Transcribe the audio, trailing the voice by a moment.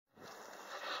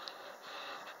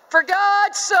For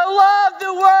God so loved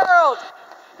the world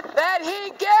that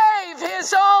he gave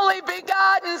his only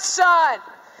begotten Son,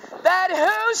 that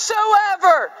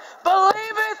whosoever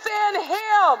believeth in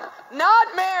him,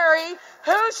 not Mary,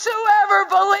 whosoever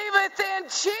believeth in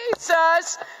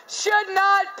Jesus should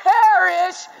not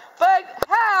perish, but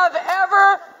have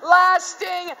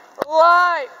everlasting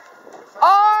life.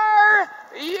 Are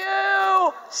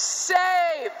you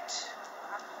saved?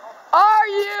 Are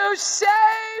you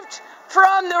saved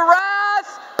from the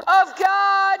wrath of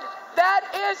God that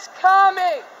is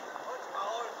coming?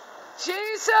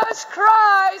 Jesus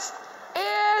Christ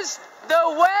is the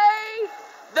way,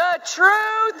 the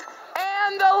truth,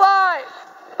 and the life.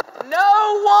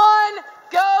 No one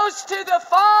goes to the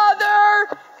Father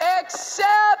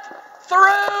except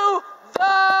through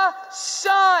the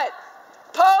Son.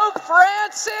 Pope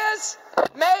Francis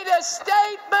made a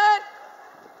statement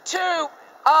to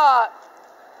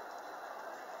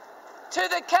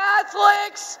the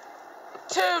Catholics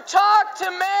to talk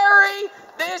to Mary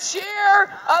this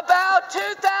year about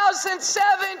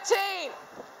 2017.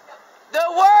 The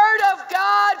Word of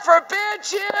God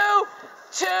forbids you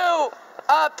to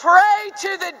pray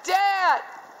to the dead.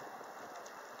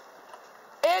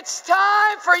 It's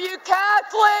time for you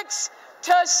Catholics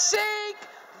to seek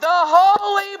the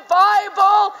Holy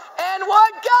Bible and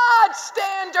what God's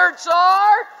standards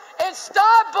are, and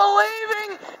stop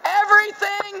believing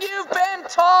everything you've been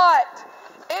taught.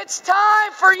 It's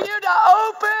time for you to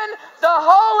open the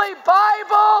Holy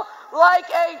Bible like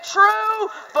a true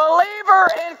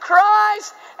believer in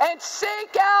Christ and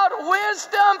seek out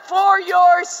wisdom for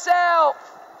yourself.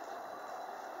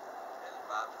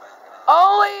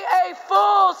 Only a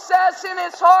fool says in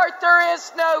his heart there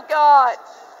is no God.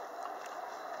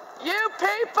 You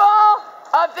people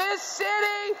of this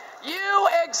city, you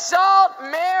exalt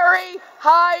Mary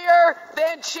higher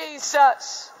than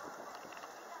Jesus.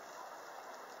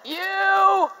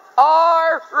 You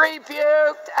are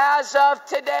rebuked as of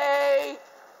today.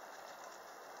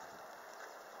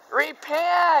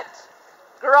 Repent,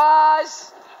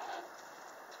 Graz.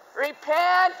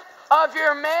 Repent of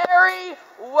your Mary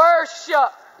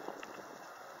worship.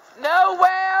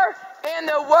 Nowhere in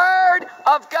the Word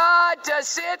of God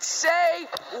does it say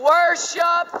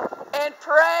worship and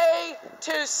pray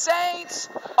to saints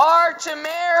or to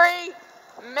Mary.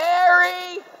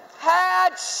 Mary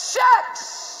had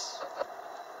sex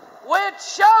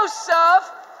with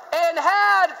Joseph and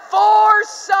had 4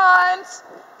 sons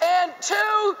and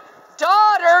 2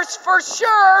 daughters for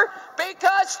sure,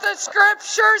 because the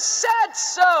Scriptures said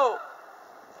so.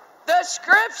 The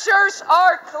Scriptures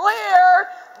are clear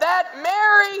that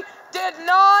Mary did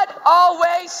not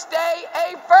always stay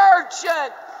a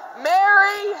virgin.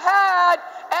 Mary had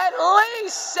at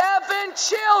least 7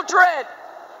 children.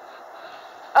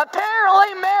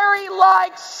 Apparently Mary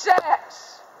liked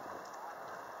sex.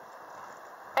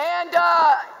 And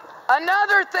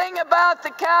another thing about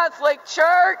the Catholic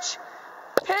Church,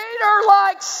 Peter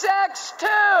liked sex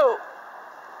too.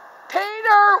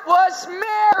 Peter was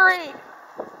married.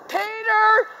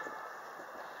 Peter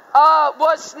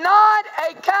was not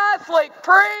a Catholic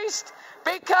priest,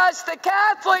 because the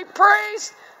Catholic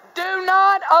priests do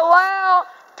not allow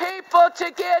people to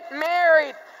get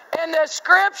married. And the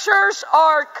Scriptures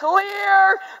are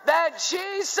clear that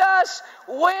Jesus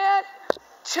went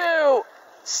to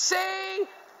see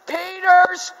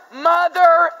Peter's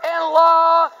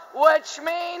mother-in-law, which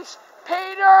means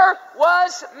Peter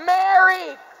was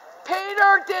married.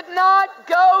 Peter did not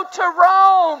go to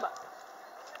Rome.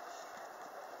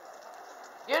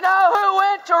 You know who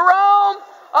went to Rome?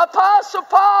 Apostle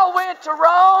Paul went to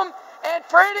Rome, and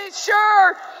pretty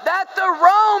sure that the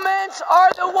Romans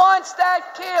are the ones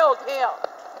that killed him.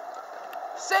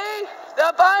 See,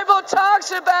 the Bible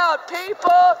talks about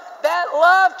people that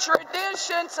love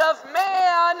traditions of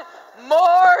man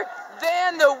more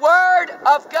than the Word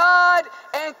of God,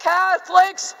 and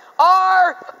Catholics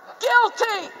are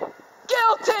guilty,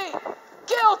 guilty,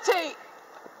 guilty,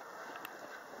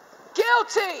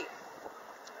 guilty.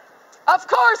 Of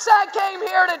course I came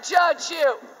here to judge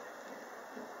you,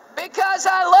 because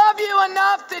I love you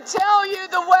enough to tell you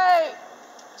the way.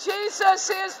 Jesus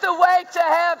is the way to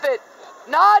heaven.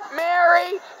 Not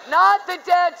Mary, not the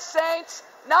dead saints,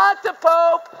 not the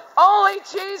Pope. Only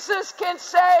Jesus can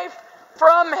save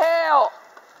from hell.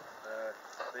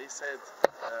 They said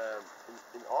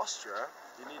in Austria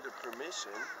you need a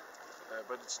permission,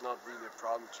 but it's not really a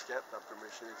problem to get that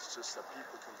permission. It's just that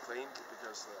people complain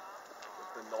because of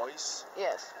the noise.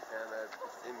 Yes. And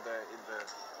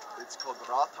it's called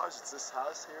Rathaus. It's this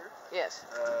house here. Yes.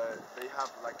 They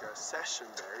have like a session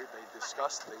there. They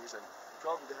discuss things, and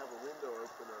probably they have a window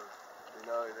open, or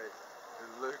they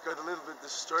look got a little bit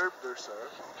disturbed there, sir.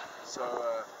 So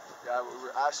yeah, we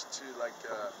were asked to like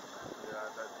yeah,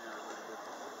 that you're a little bit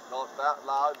not that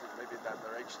loud, but maybe in that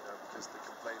direction because the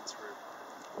complaints were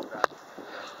that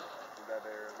in that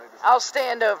area. Maybe I'll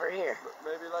stand over here.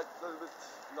 maybe like a little bit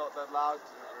not that loud.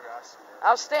 We were asking.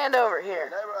 I'll stand over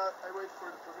here. I wait for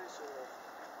the permission.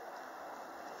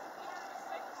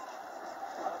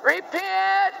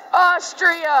 Repent,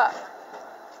 Austria.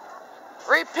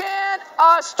 Repent,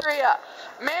 Austria.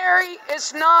 Mary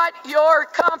is not your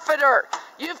comforter.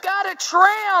 You've got a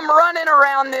tram running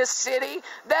around this city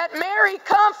that Mary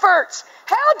comforts.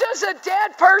 How does a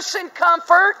dead person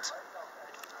comfort?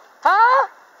 Huh?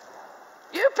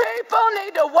 You people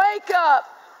need to wake up.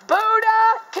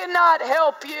 Buddha cannot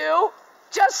help you,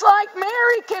 just like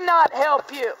Mary cannot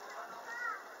help you.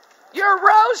 Your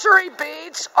rosary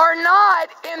beads are not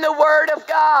in the Word of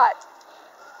God.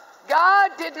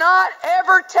 God did not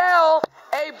ever tell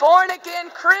a born-again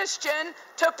Christian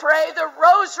to pray the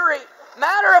rosary.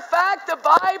 Matter of fact, the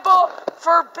Bible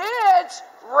forbids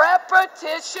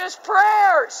repetitious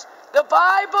prayers. The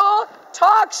Bible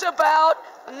talks about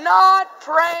not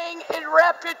praying in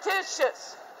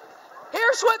repetitious.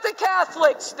 Here's what the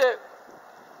Catholics do.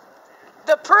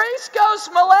 The priest goes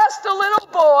molest a little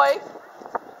boy.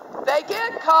 They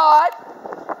get caught,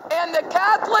 and the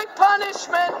Catholic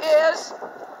punishment is,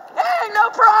 hey, no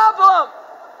problem.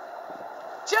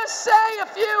 Just say a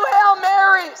few Hail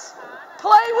Marys.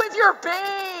 Play with your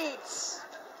beads.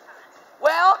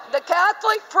 Well, the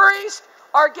Catholic priests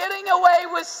are getting away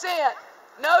with sin.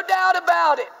 No doubt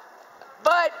about it.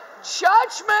 But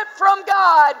judgment from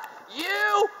God,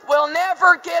 you will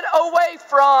never get away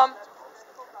from.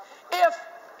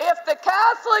 If the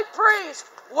Catholic priest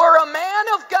were a man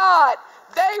of God,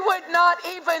 they would not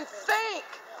even think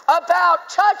about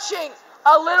touching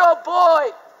a little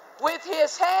boy with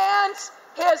his hands,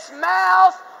 his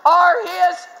mouth, or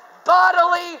his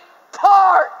bodily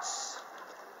parts.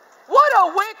 What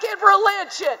a wicked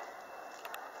religion.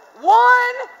 1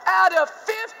 out of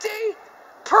 50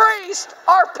 priests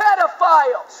are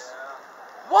pedophiles.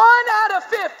 1 out of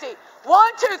 50.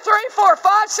 1, 2, 3, 4,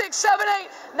 5, 6, 7, 8,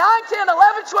 9, 10,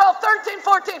 11, 12, 13,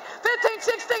 14, 15,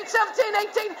 16, 17,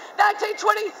 18, 19,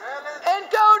 20, and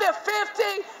go to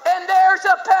 50, and there's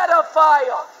a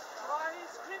pedophile.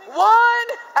 1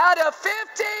 out of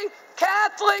 50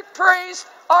 Catholic priests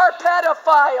are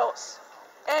pedophiles.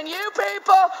 And you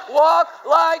people walk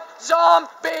like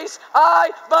zombies.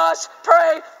 I must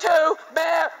pray to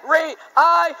Mary.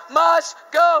 I must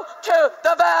go to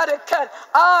the Vatican.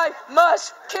 I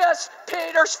must kiss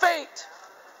Peter's feet.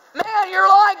 Man, you're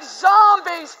like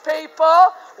zombies,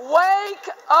 people. Wake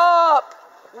up.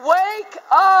 Wake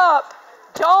up.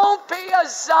 Don't be a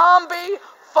zombie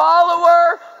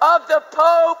follower of the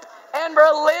Pope and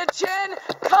religion.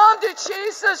 Come to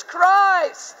Jesus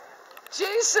Christ.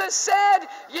 Jesus said,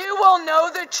 you will know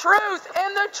the truth,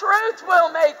 and the truth will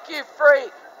make you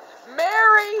free.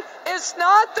 Mary is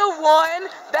not the one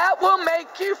that will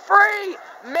make you free.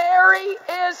 Mary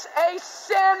is a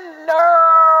sinner.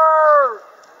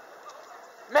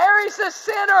 Mary's a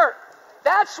sinner.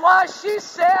 That's why she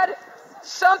said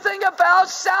something about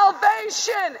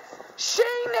salvation. She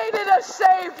needed a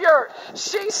Savior.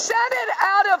 She said it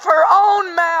out of her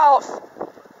own mouth.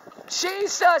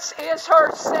 Jesus is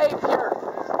her Savior.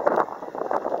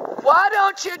 Why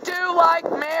don't you do like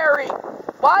Mary?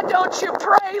 Why don't you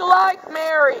pray like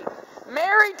Mary?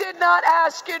 Mary did not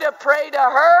ask you to pray to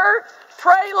her.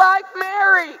 Pray like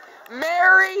Mary.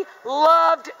 Mary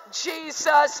loved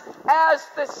Jesus as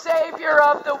the Savior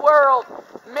of the world.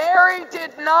 Mary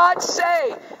did not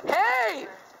say, hey,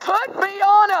 put me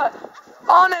on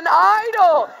an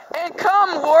idol and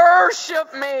come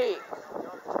worship me.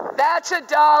 That's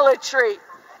idolatry.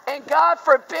 And God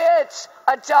forbids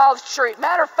idolatry.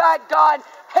 Matter of fact, God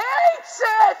hates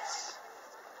it.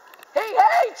 He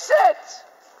hates it.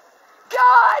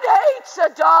 God hates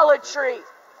idolatry.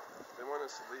 They want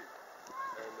us to leave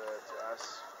and to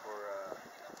ask for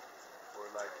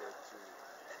like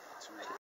to